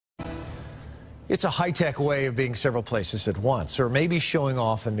It's a high-tech way of being several places at once, or maybe showing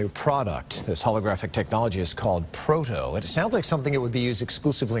off a new product. This holographic technology is called Proto. It sounds like something that would be used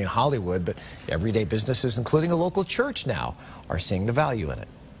exclusively in Hollywood, but everyday businesses, including a local church now, are seeing the value in it.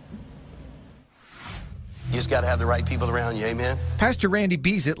 You just got to have the right people around you, amen? Pastor Randy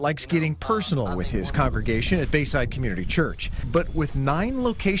Bezit likes getting personal with his congregation at Bayside Community Church. But with 9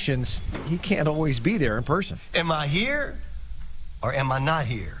 locations, he can't always be there in person. Am I here or am I not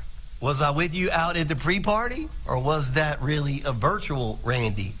here? Was I with you out at the pre-party, or was that really a virtual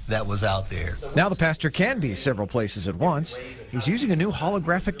Randy that was out there? Now the pastor can be several places at once. He's using a new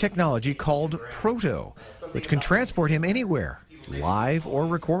holographic technology called Proto, which can transport him anywhere, live or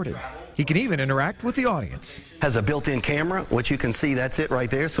recorded. He can even interact with the audience. Has a built-in camera, which you can see, that's it right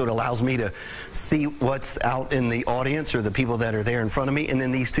there, so it allows me to see what's out in the audience or the people that are there in front of me. And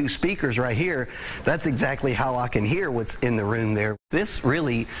then these 2 speakers right here, that's exactly how I can hear what's in the room there. This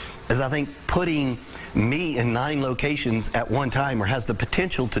really is, I think, putting me in 9 locations at one time, or has the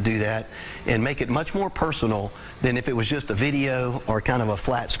potential to do that and make it much more personal than if it was just a video or kind of a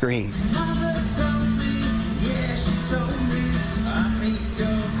flat screen.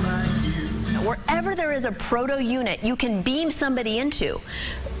 Wherever there is a Proto unit, you can beam somebody into.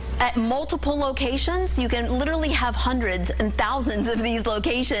 At multiple locations, you can literally have hundreds and thousands of these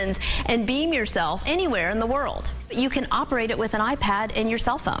locations and beam yourself anywhere in the world. You can operate it with an iPad and your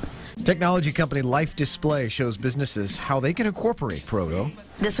cell phone. Technology company Life Display shows businesses how they can incorporate Proto.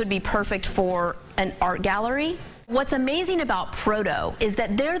 This would be perfect for an art gallery. What's amazing about Proto is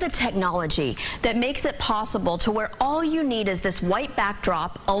that they're the technology that makes it possible to where all you need is this white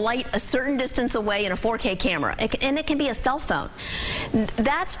backdrop, a light a certain distance away, and a 4K camera. And it can be a cell phone.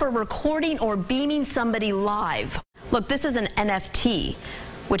 That's for recording or beaming somebody live. Look, this is an NFT,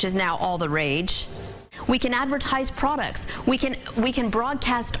 which is now all the rage. We can advertise products. We can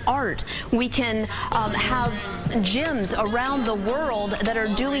broadcast art. We can have gyms around the world that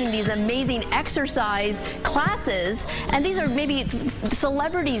are doing these amazing exercise classes, and these are maybe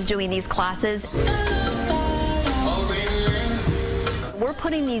celebrities doing these classes. We're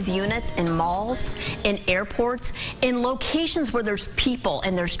putting these units in malls, in airports, in locations where there's people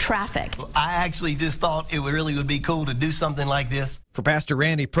and there's traffic. I actually just thought it really would be cool to do something like this. For Pastor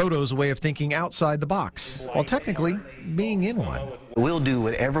Randy, Proto's a way of thinking outside the box, while technically being in one. We'll do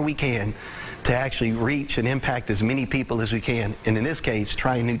whatever we can to actually reach and impact as many people as we can, and in this case,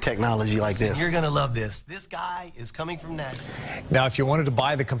 trying new technology like this. You're going to love this. This guy is coming from Nashville. Now, if you wanted to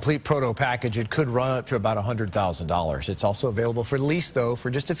buy the complete Proto package, it could run up to about $100,000. It's also available for lease, though, for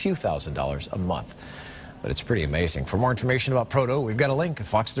just a few $1,000s a month. But it's pretty amazing. For more information about Proto, we've got a link at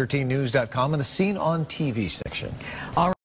fox13news.com in the Scene on TV section. All right.